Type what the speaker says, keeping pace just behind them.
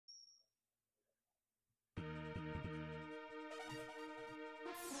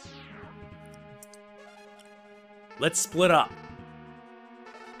Let's split up.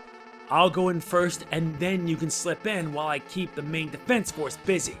 I'll go in first, and then you can slip in while I keep the main defense force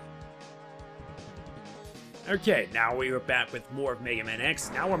busy. Okay, now we are back with more of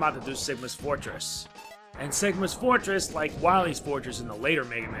MegamanX. Now we're about to do Sigma's Fortress. And Sigma's Fortress, like Wily's Fortress in the later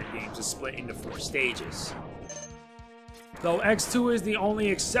Mega Man games, is split into 4 stages. Though X2 is the only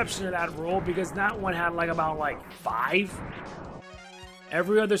exception to that rule, because that one had about 5.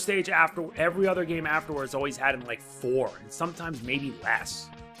 Every other stage every other game afterwards always had 4, and sometimes maybe less.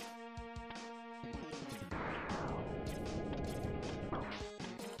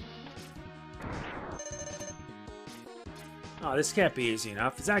 Oh, this can't be easy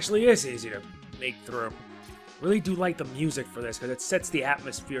enough. It actually is easy to make through. Really do like the music for this, because it sets the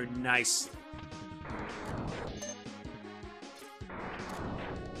atmosphere nice.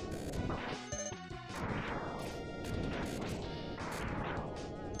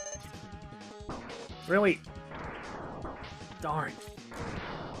 Really? Darn.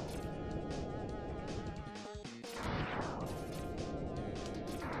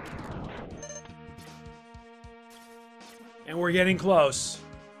 And we're getting close.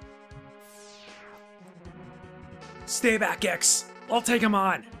 Stay back, X. I'll take him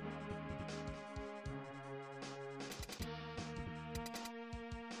on.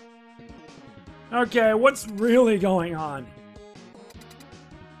 Okay, what's really going on?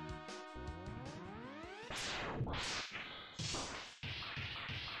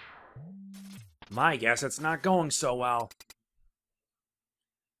 My guess it's not going so well.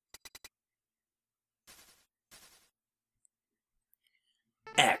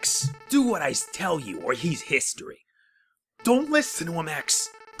 X, do what I tell you or he's history. Don't listen to him, X.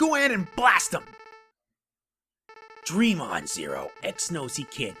 Go ahead and blast him. Dream on, Zero. X knows he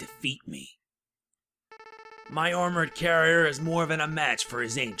can't defeat me. My armored carrier is more than a match for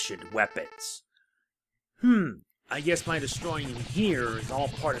his ancient weapons. I guess my destroying him here is all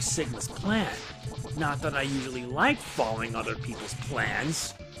part of Sigma's plan. Not that I usually like following other people's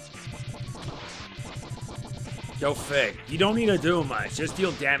plans. Go fig. You don't need to do much, just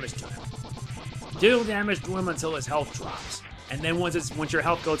deal damage to him. Deal damage to him until his health drops. And then once your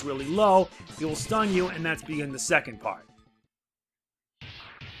health goes really low, he will stun you, and that's begin the second part.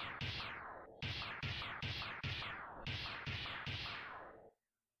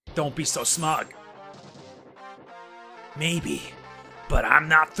 Don't be so smug. Maybe, but I'm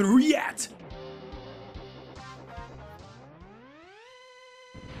not through yet.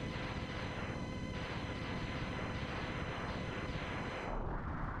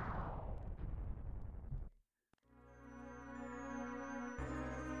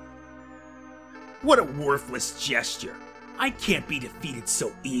 What a worthless gesture. I can't be defeated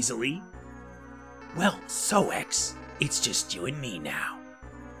so easily. Well, so X, it's just you and me now.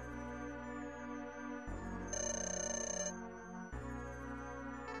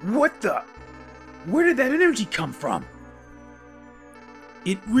 What the? Where did that energy come from?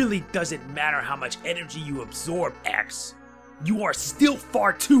 It really doesn't matter how much energy you absorb, X. You are still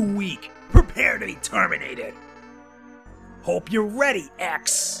far too weak. Prepare to be terminated. Hope you're ready,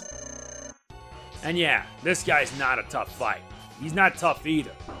 X. And yeah, this guy's not a tough fight. He's not tough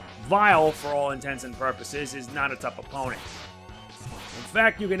either. Vile, for all intents and purposes, is not a tough opponent. In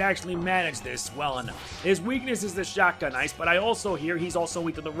fact, you can actually manage this well enough. His weakness is the shotgun ice, but I also hear he's also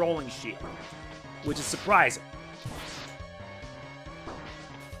weak to the rolling shield, which is surprising.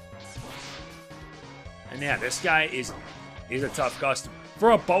 And yeah, this guy is a tough customer.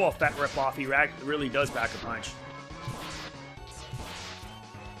 For a Boba Fett ripoff, he really does pack a punch.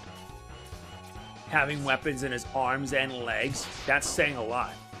 Having weapons in his arms and legs, that's saying a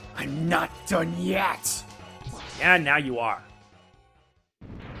lot. I'm not done yet! Yeah, now you are.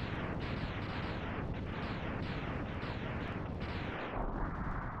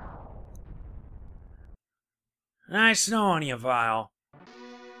 Nice knowing you, Vile.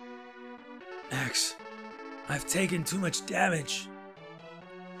 X, I've taken too much damage.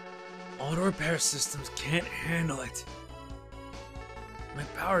 Auto repair systems can't handle it. My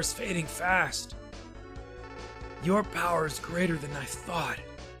power's fading fast. Your power is greater than I thought.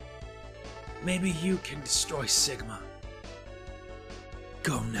 Maybe you can destroy Sigma.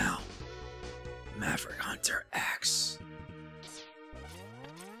 Go now, Maverick Hunter X.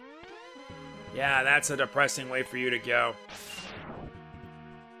 Yeah, that's a depressing way for you to go.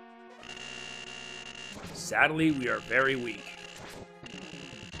 Sadly, we are very weak.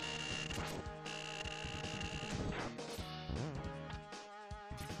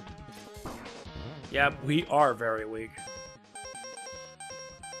 Yeah, we are very weak.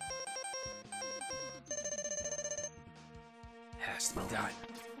 Has to be done.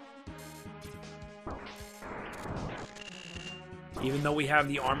 Even though we have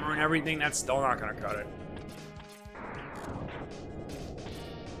the armor and everything, that's still not gonna cut it.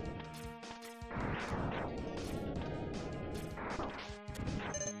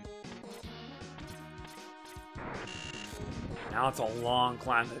 Now it's a long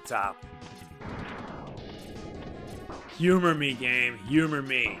climb to the top. Humor me, game. Humor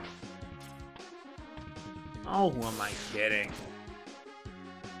me. Oh, who am I kidding?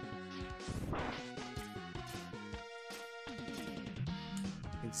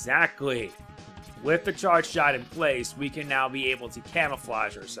 Exactly. With the charge shot in place, we can now be able to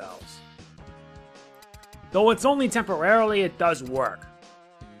camouflage ourselves. Though it's only temporarily, it does work.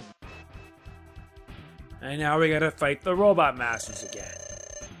 And now we gotta fight the Robot Masters again.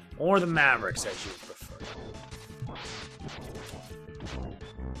 Or the Mavericks, as you prefer.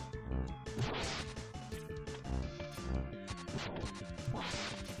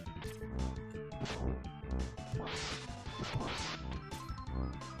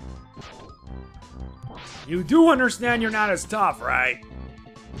 You do understand you're not as tough, right?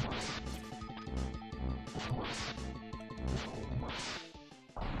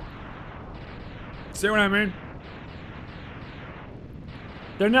 See what I mean?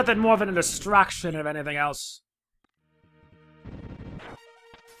 They're nothing more than a distraction of anything else.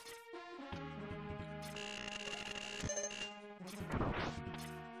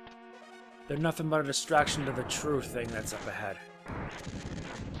 They're nothing but a distraction to the true thing that's up ahead.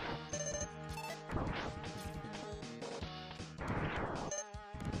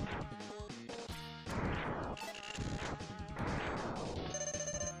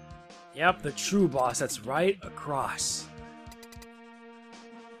 Yep, the true boss that's right across.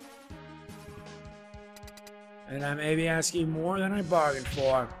 And I may be asking more than I bargained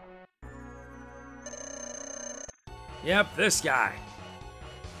for. Yep, this guy.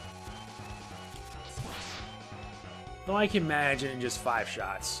 Though I can manage it in just 5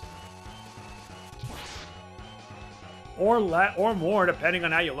 shots. Or more, depending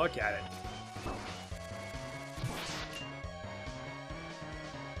on how you look at it.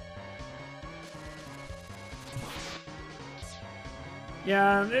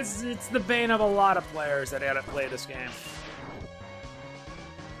 Yeah, it's the bane of a lot of players that had to play this game.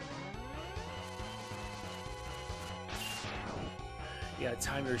 You gotta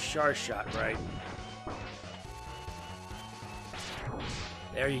time your charge shot right.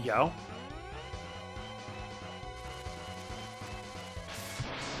 There you go.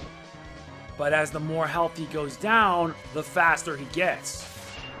 But as the more health he goes down, the faster he gets.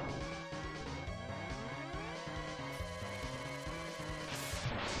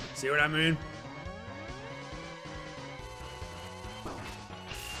 See what I mean?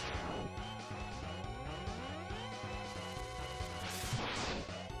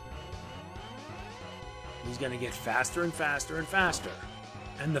 He's gonna get faster and faster and faster.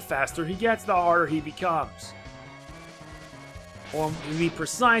 And the faster he gets, the harder he becomes. Or to be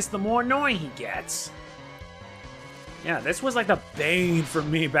precise, the more annoying he gets. Yeah, this was like the bane for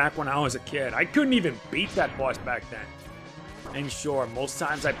me back when I was a kid. I couldn't even beat that boss back then. And sure, most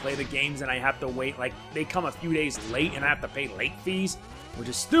times I play the games and I have to wait, like, they come a few days late and I have to pay late fees, which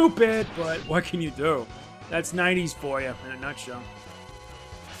is stupid, but what can you do? That's 90s for you, in a nutshell.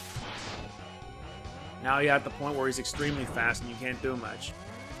 Now you're at the point where he's extremely fast and you can't do much.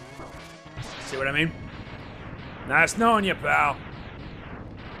 See what I mean? Nice knowing you, pal.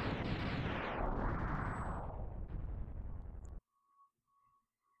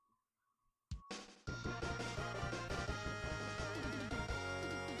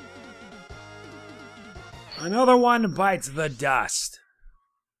 Another one bites the dust.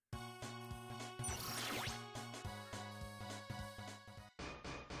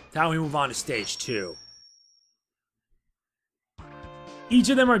 Now we move on to stage 2. Each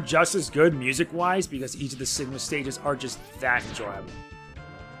of them are just as good music-wise because each of the Sigma stages are just that enjoyable.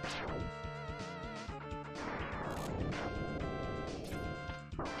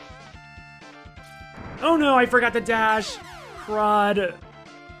 Oh no, I forgot to dash! Crud.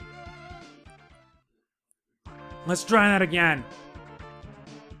 Let's try that again.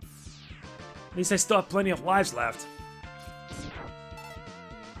 At least I still have plenty of lives left.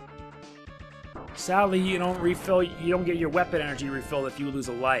 Sadly, you don't get your weapon energy refilled if you lose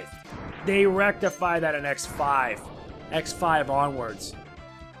a life. They rectify that in X5. X5 onwards.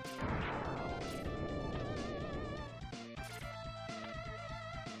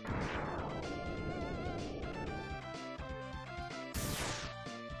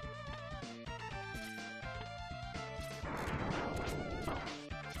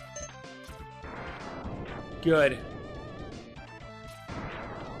 Good.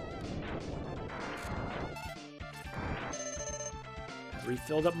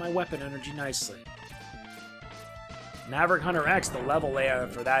 refilled up my weapon energy nicely. Maverick Hunter X, the level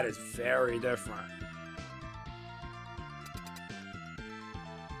layout for that is very different.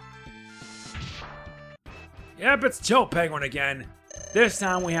 Yep, it's Chill Penguin again. This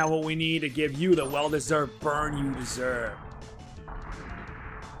time we have what we need to give you the well-deserved burn you deserve.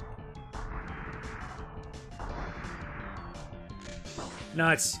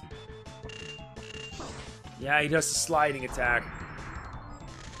 Nuts. Yeah, he does the sliding attack.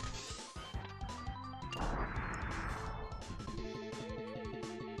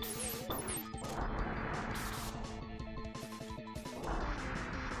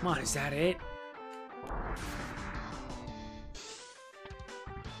 Come on, is that it?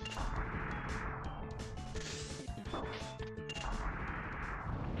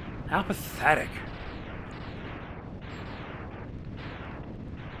 How pathetic.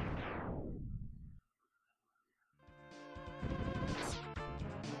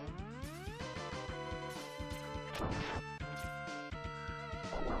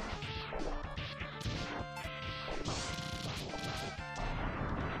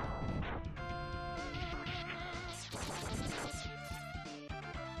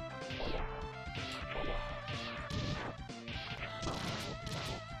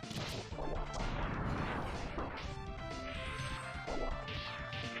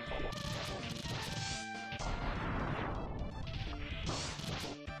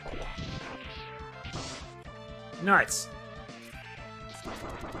 Nuts.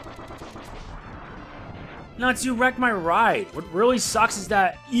 Nuts, you wrecked my ride. What really sucks is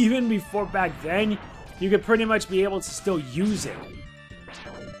that even before back then, you could pretty much be able to still use it.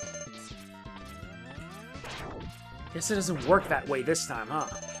 Guess it doesn't work that way this time, huh?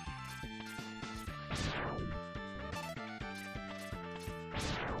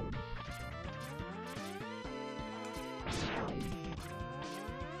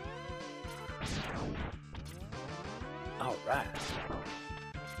 Alright.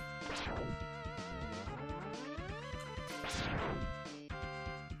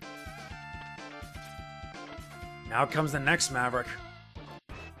 Now comes the next Maverick.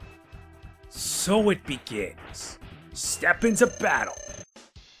 So it begins. Step into battle.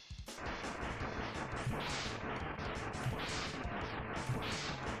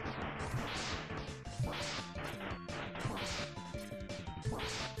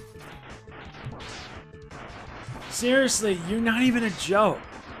 Seriously, you're not even a joke.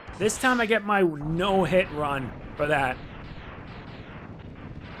 This time I get my no-hit run for that.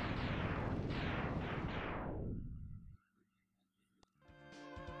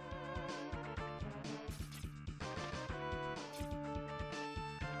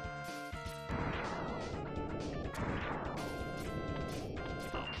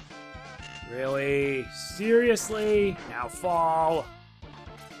 Really? Seriously? Now fall.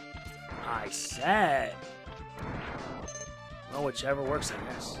 I said. Well, whichever works,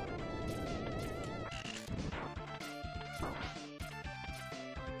 I guess.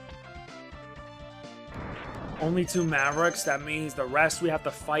 Only 2 Mavericks? That means the rest we have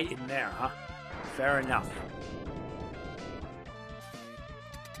to fight in there, huh? Fair enough.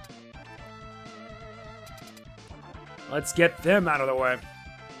 Let's get them out of the way.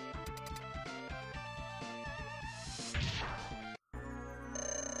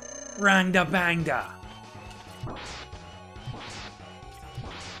 Rangda bangda.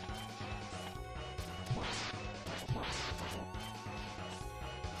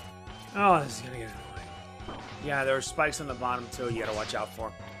 Oh, this is gonna get annoying. Yeah, there are spikes on the bottom too you gotta watch out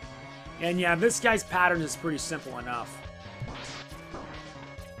for. And yeah, this guy's pattern is pretty simple enough.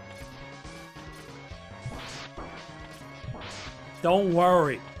 Don't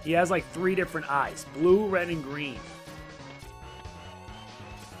worry, he has like 3 different eyes. Blue, red, and green.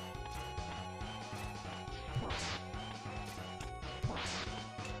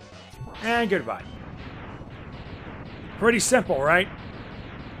 And goodbye. Pretty simple, right?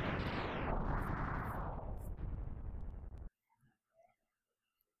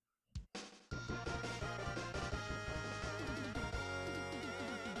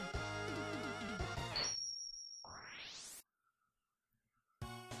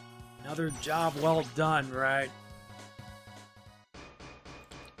 Another job well done, right?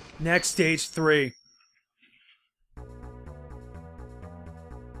 Next, stage 3.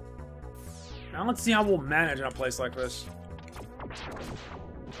 Now let's see how we'll manage in a place like this.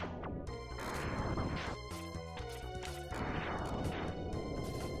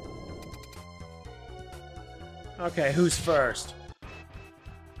 Okay, who's first?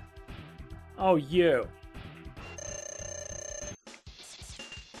 Oh, you.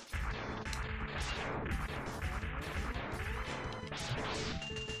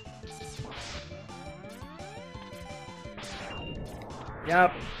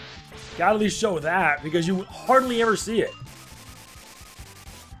 Yep. Gotta at least show that, because you hardly ever see it.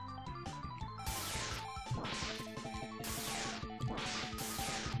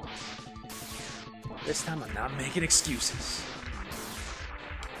 This time I'm not making excuses.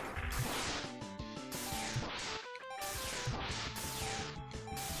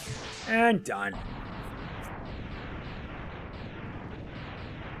 And done.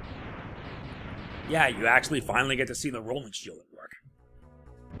 Yeah, you actually finally get to see the rolling shield at work.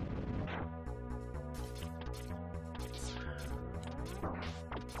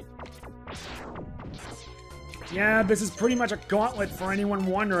 Yeah, this is pretty much a gauntlet for anyone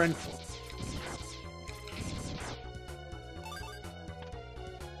wondering.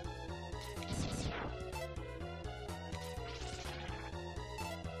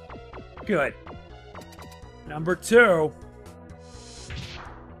 Good. Number 2.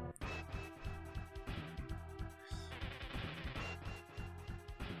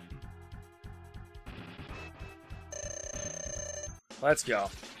 Let's go.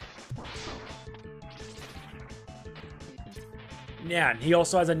 Yeah, and he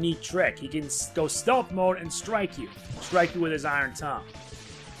also has a neat trick. He can go stealth mode and strike you. Strike you with his Iron Tongue.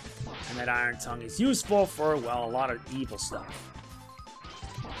 And that Iron Tongue is useful for, well, a lot of evil stuff.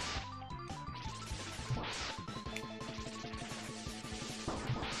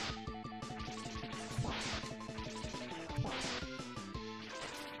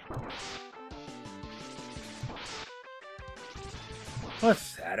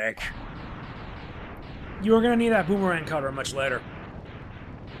 Pathetic. You are gonna need that boomerang cutter much later.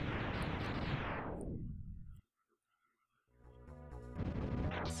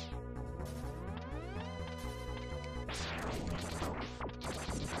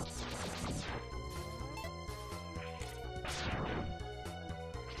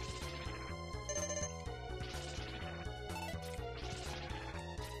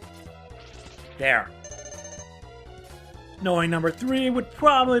 There. Knowing number 3 would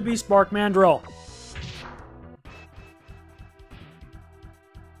probably be Spark Mandrill.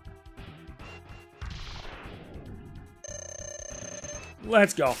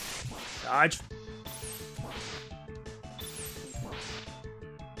 Let's go. Dodge.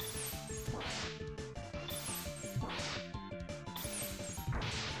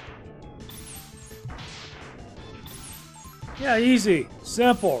 Yeah, easy.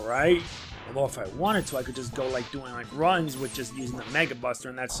 Simple, right? Although if I wanted to, I could just go like doing like runs with just using the Mega Buster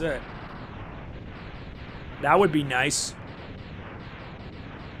and that's it. That would be nice.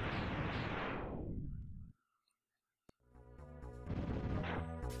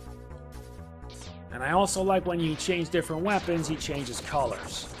 And I also like when you change different weapons, he changes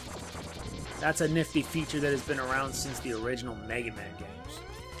colors. That's a nifty feature that has been around since the original Mega Man games.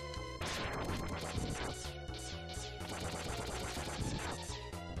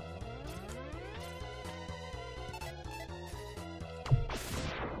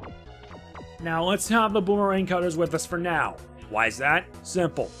 Now let's have the boomerang cutters with us for now. Why is that?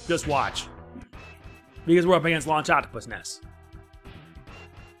 Simple. Just watch. Because we're up against Launch Octopus Ness.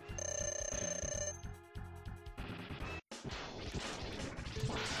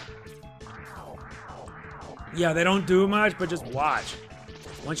 Yeah, they don't do much, but just watch.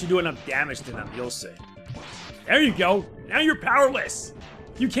 Once you do enough damage to them, you'll see. There you go. Now you're powerless.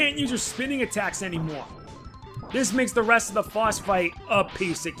 You can't use your spinning attacks anymore. This makes the rest of the boss fight a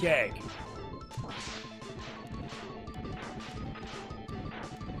piece of cake.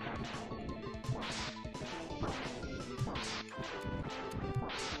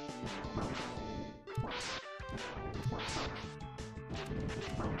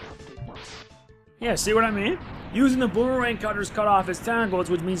 Yeah, see what I mean? Using the boomerang cutters cut off his tangles,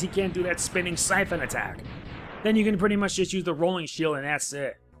 which means he can't do that spinning siphon attack. Then you can pretty much just use the rolling shield and that's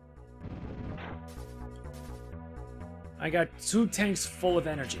it. I got 2 tanks full of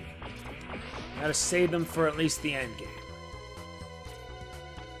energy. Gotta save them for at least the end game.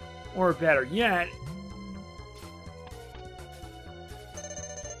 Or better yet,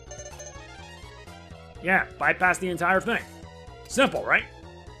 yeah, bypass the entire thing. Simple, right?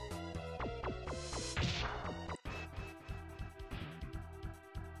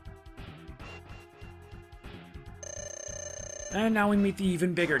 And now we meet the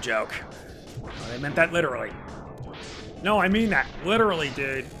even bigger joke. Oh, they meant that literally. No, I mean that. Literally,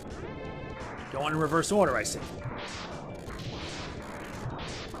 dude. Going in reverse order, I see.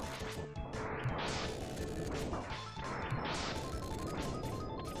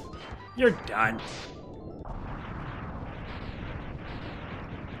 You're done.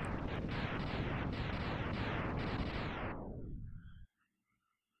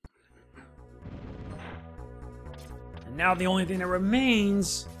 Now the only thing that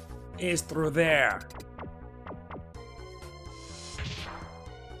remains is through there.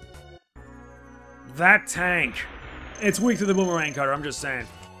 That tank. It's weak to the boomerang cutter, I'm just saying.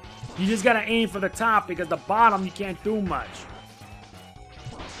 You just gotta aim for the top because the bottom you can't do much.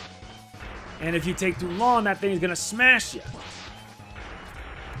 And if you take too long, that thing's gonna smash you.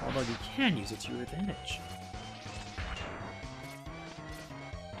 Although you can use it to your advantage.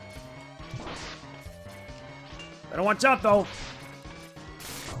 Better watch out though.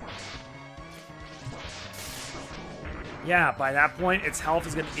 Yeah, by that point, its health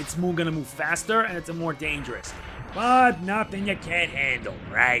is gonna move faster and it's more dangerous. But nothing you can't handle,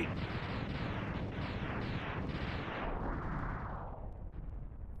 right?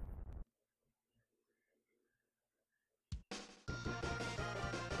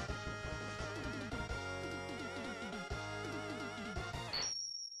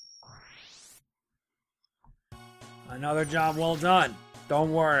 Another job well done.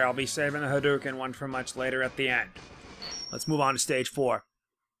 Don't worry, I'll be saving the Hadouken one for much later at the end. Let's move on to stage 4.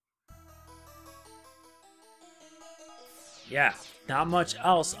 Yeah, not much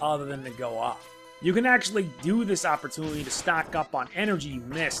else other than to go up. You can actually do this opportunity to stock up on energy you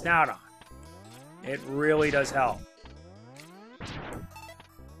missed out on. It really does help.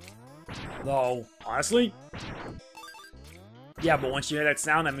 Though, honestly, yeah, but once you hear that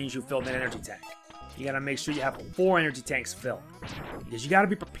sound, that means you filled an energy tank. You gotta make sure you have 4 energy tanks filled. Because you gotta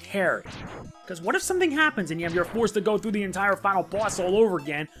be prepared. Because what if something happens and you're forced to go through the entire final boss all over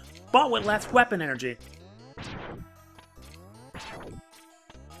again, but with less weapon energy?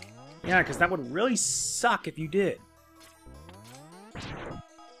 Yeah, because that would really suck if you did.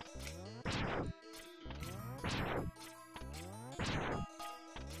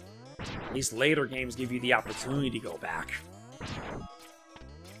 At least later games give you the opportunity to go back.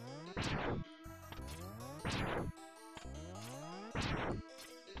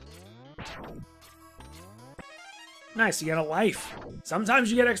 Nice, you get a life. Sometimes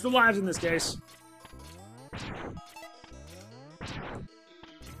you get extra lives in this case.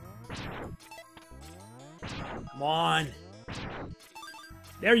 Come on.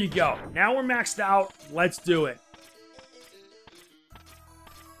 There you go. Now we're maxed out. Let's do it.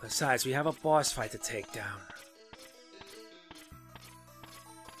 Besides, we have a boss fight to take down.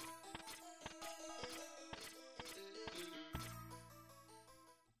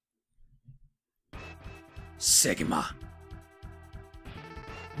 Sigma.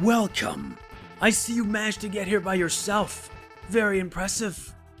 Welcome. I see you managed to get here by yourself. Very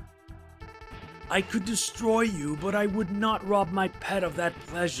impressive. I could destroy you, but I would not rob my pet of that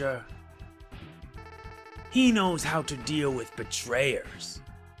pleasure. He knows how to deal with betrayers.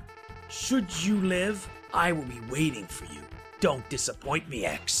 Should you live, I will be waiting for you. Don't disappoint me,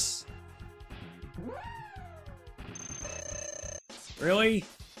 X. Really?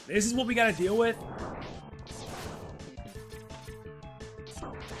 This is what we gotta deal with?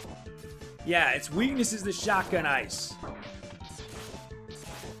 Yeah, its weakness is the shotgun ice.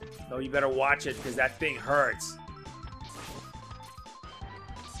 Though you better watch it, because that thing hurts.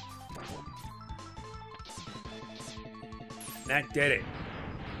 That did it.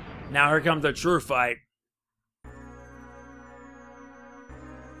 Now here comes the true fight.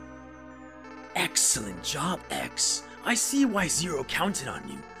 Excellent job, X. I see why Zero counted on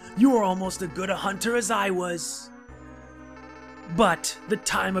you. You are almost as good a hunter as I was. But the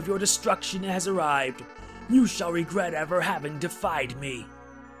time of your destruction has arrived. You shall regret ever having defied me.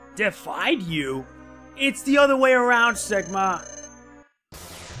 Defied you? It's the other way around, Sigma.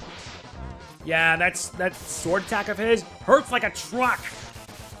 Yeah, that sword attack of his hurts like a truck.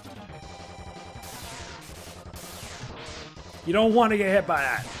 You don't want to get hit by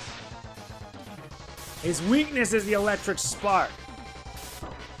that. His weakness is the electric spark.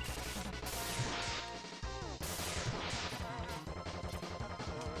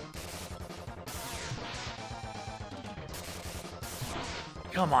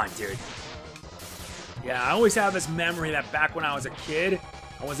 Come on, dude. Yeah, I always have this memory that back when I was a kid,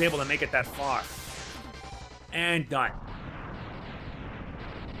 I was able to make it that far. And done.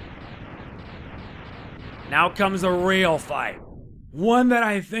 Now comes the real fight. One that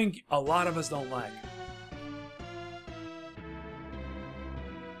I think a lot of us don't like.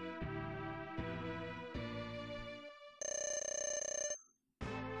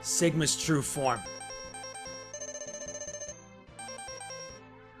 Sigma's true form.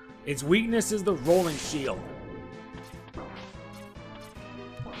 Its weakness is the rolling shield.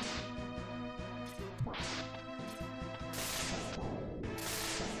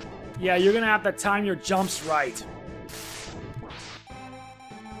 Yeah, you're gonna have to time your jumps right.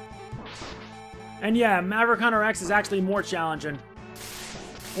 And yeah, Maverick Hunter X is actually more challenging.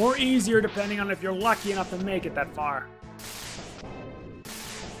 Or easier, depending on if you're lucky enough to make it that far.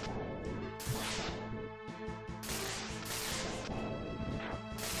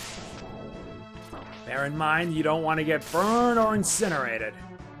 Bear in mind, you don't want to get burned or incinerated.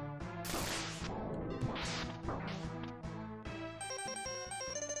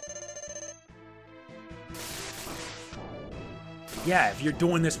 Yeah, if you're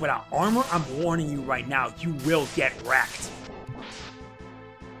doing this without armor, I'm warning you right now, you will get wrecked.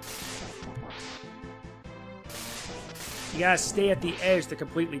 You gotta stay at the edge to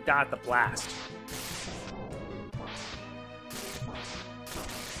completely dodge the blast.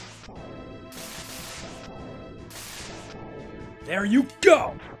 There you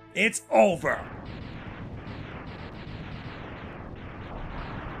go! It's over!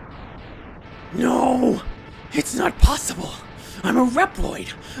 No! It's not possible! I'm a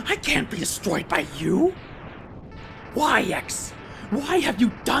Reploid! I can't be destroyed by you! Why, X? Why have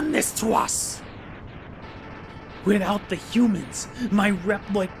you done this to us? Without the humans, my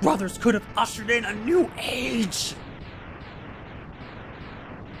Reploid brothers could have ushered in a new age!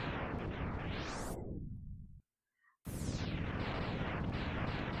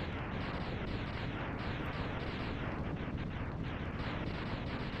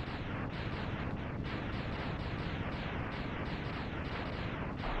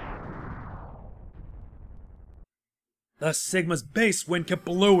 The Sigma's base went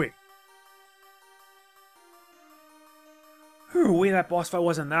kablooey. That boss fight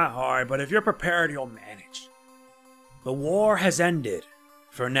wasn't that hard, but if you're prepared, you'll manage. The war has ended,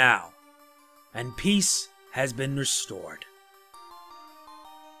 for now, and peace has been restored.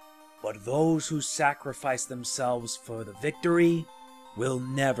 But those who sacrifice themselves for the victory will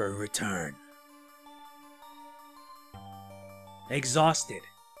never return. Exhausted,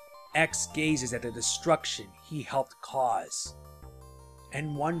 X gazes at the destruction he helped cause,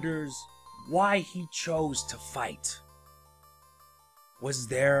 and wonders why he chose to fight. Was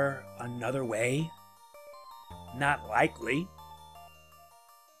there another way? Not likely.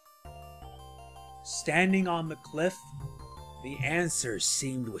 Standing on the cliff, the answers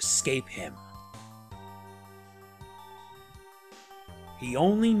seemed to escape him. He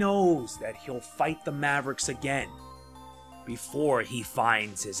only knows that he'll fight the Mavericks again before he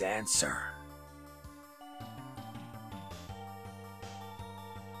finds his answer.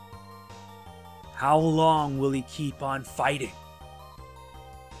 How long will he keep on fighting?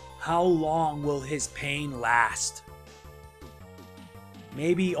 How long will his pain last?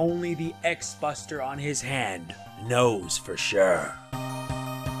 Maybe only the X-Buster on his hand knows for sure.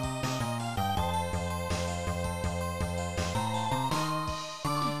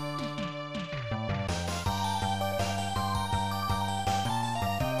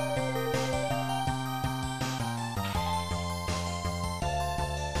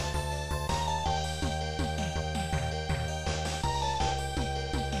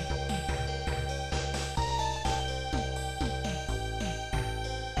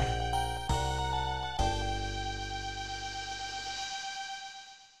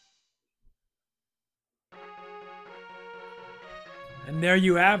 And there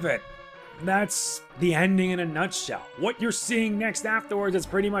you have it. That's the ending in a nutshell. What you're seeing next afterwards is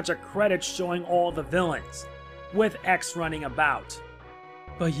pretty much a credit showing all the villains, with X running about.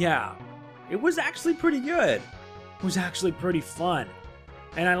 But yeah, it was actually pretty good. It was actually pretty fun.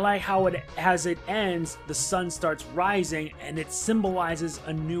 And I like how as it ends, the sun starts rising and it symbolizes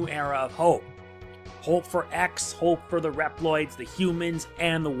a new era of hope. Hope for X, hope for the Reploids, the humans,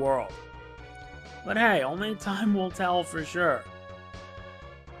 and the world. But hey, only time will tell for sure.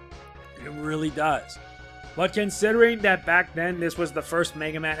 It really does. But considering that back then this was the first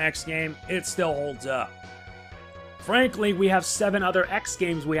Mega Man X game, it still holds up. Frankly, we have 7 other X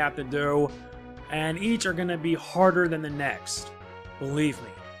games we have to do, and each are going to be harder than the next. Believe me.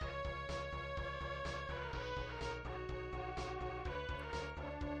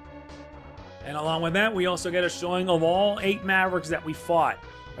 And along with that, we also get a showing of all 8 Mavericks that we fought,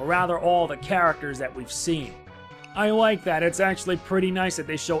 or rather all the characters that we've seen. I like that. It's actually pretty nice that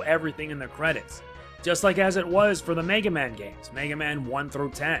they show everything in the credits. Just like as it was for the Mega Man games, Mega Man 1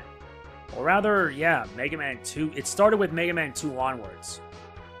 through 10. Or rather, yeah, Mega Man 2. It started with Mega Man 2 onwards.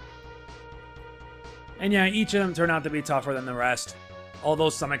 And yeah, each of them turned out to be tougher than the rest. Although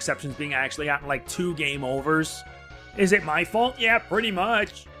some exceptions being I actually gotten like 2 game overs. Is it my fault? Yeah, pretty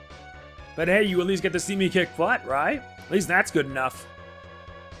much. But hey, you at least get to see me kick butt, right? At least that's good enough.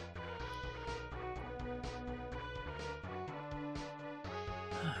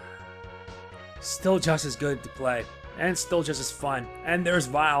 Still just as good to play. And still just as fun. And there's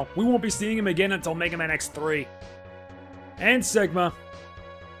Vile. We won't be seeing him again until Mega Man X3. And Sigma.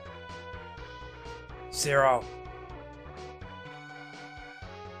 Zero.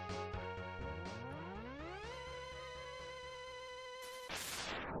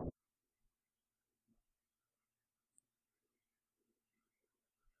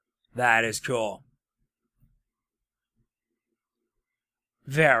 That is cool.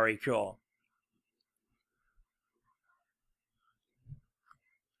 Very cool.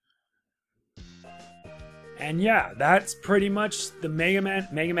 And yeah, that's pretty much the Mega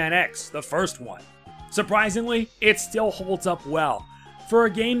Man X, the first one. Surprisingly, it still holds up well. For a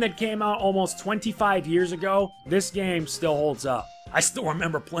game that came out almost 25 years ago, this game still holds up. I still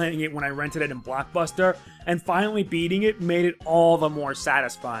remember playing it when I rented it in Blockbuster, and finally beating it made it all the more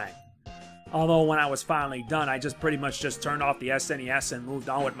satisfying. Although when I was finally done, I just pretty much just turned off the SNES and moved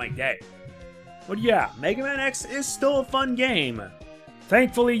on with my day. But yeah, Mega Man X is still a fun game.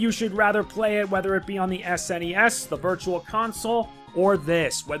 Thankfully, you should rather play it whether it be on the SNES, the Virtual Console, or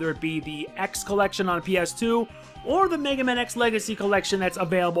this, whether it be the X Collection on PS2, or the Mega Man X Legacy Collection that's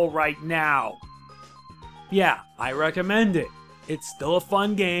available right now. Yeah, I recommend it. It's still a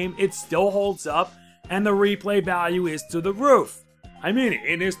fun game, it still holds up, and the replay value is to the roof. I mean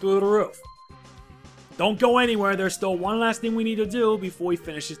it is through the roof. Don't go anywhere, there's still one last thing we need to do before we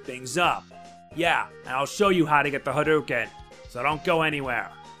finish things up. Yeah, and I'll show you how to get the Hadouken, so don't go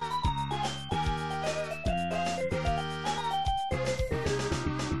anywhere.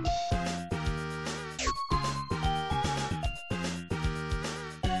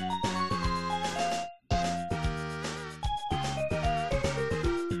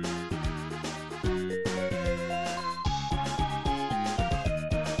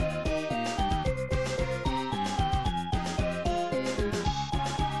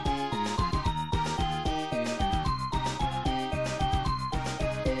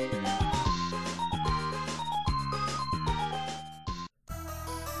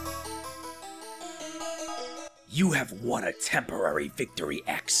 You have won a temporary victory,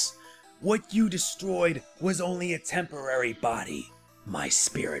 X. What you destroyed was only a temporary body. My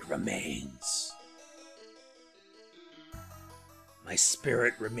spirit remains. My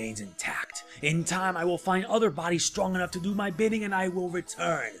spirit remains intact. In time, I will find other bodies strong enough to do my bidding and I will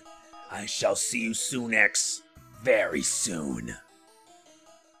return. I shall see you soon, X. Very soon.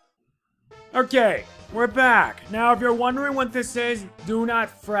 Okay, we're back. Now, if you're wondering what this is, do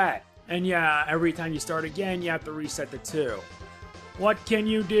not fret. And yeah, every time you start again, you have to reset the 2. What can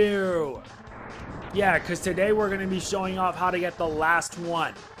you do? Yeah, because today we're going to be showing off how to get the last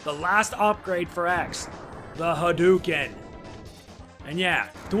one. The last upgrade for X. The Hadouken. And yeah,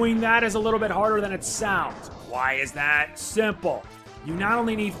 doing that is a little bit harder than it sounds. Why is that? Simple. You not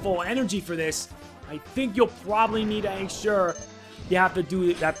only need full energy for this, I think you'll probably need to make sure you have to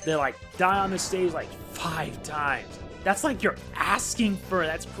do that. They like die on the stage like 5 times. That's like you're asking for it.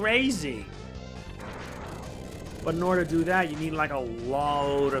 That's crazy. But in order to do that, you need like a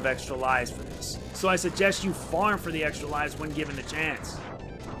load of extra lives for this. So I suggest you farm for the extra lives when given the chance.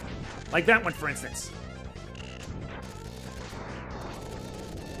 Like that one, for instance.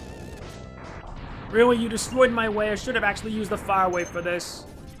 Really, you destroyed my way. I should have actually used the fire wave for this.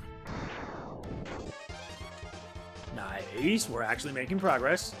 Nice. We're actually making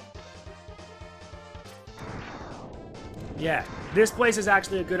progress. Yeah, this place is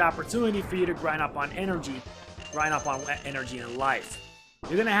actually a good opportunity for you to grind up on energy and life.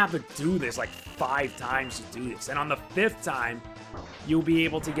 You're gonna have to do this like 5 times to do this, and on the 5th time, you'll be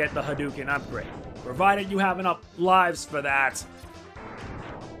able to get the Hadouken upgrade, provided you have enough lives for that.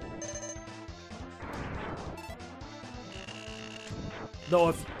 Though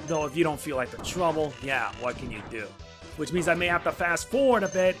if you don't feel like the trouble, yeah, what can you do? Which means I may have to fast forward a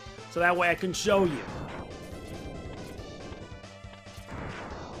bit, so that way I can show you.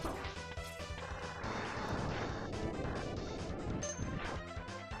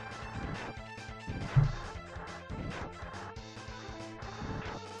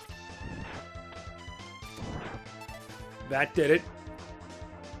 That did it.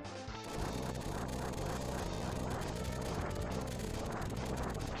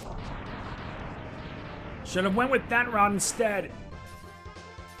 Should have went with that route instead.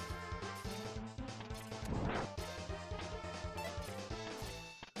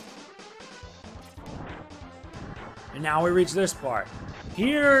 And now we reach this part.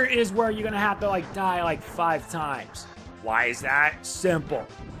 Here is where you're gonna have to like die like 5 times. Why is that? Simple.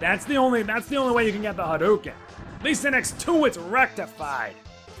 That's the only way you can get the Hadouken. At least in X2 it's rectified.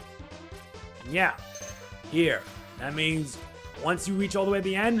 Yeah. Here. That means once you reach all the way to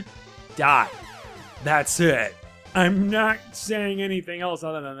the end, die. That's it. I'm not saying anything else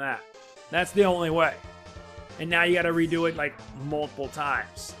other than that. That's the only way. And now you gotta redo it like multiple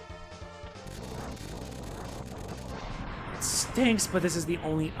times. It stinks, but this is the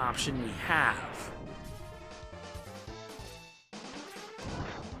only option we have.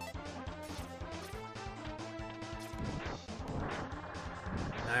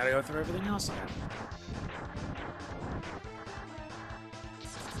 Now I gotta go through everything else again.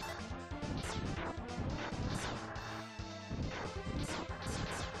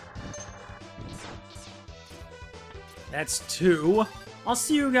 That's 2. I'll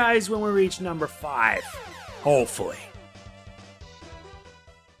see you guys when we reach number 5. Hopefully.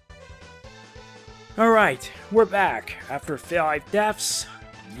 Alright, we're back. After 5 deaths,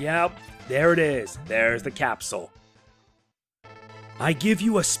 yep, there it is. There's the capsule. I give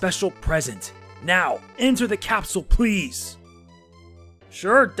you a special present. Now, enter the capsule, please.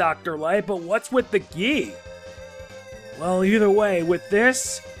 Sure, Dr. Light, but what's with the gi? Well, either way, with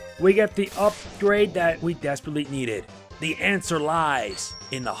this, we get the upgrade that we desperately needed. The answer lies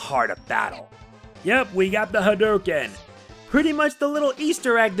in the heart of battle. Yep, we got the Hadouken. Pretty much the little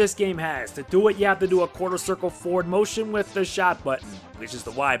Easter egg this game has. To do it, you have to do a quarter circle forward motion with the shot button, which is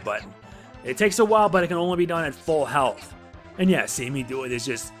the Y button. It takes a while, but it can only be done at full health. And yeah, seeing me do it is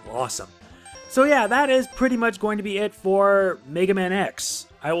just awesome. So yeah, that is pretty much going to be it for Mega Man X.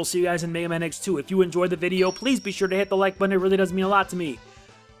 I will see you guys in Mega Man X2. If you enjoyed the video, please be sure to hit the like button. It really does mean a lot to me.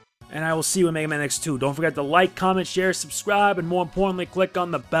 And I will see you in Mega Man X2. Don't forget to like, comment, share, subscribe, and more importantly, click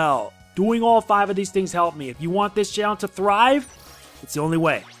on the bell. Doing all 5 of these things help me. If you want this channel to thrive, it's the only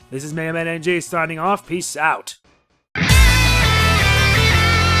way. This is MegamanNG signing off. Peace out.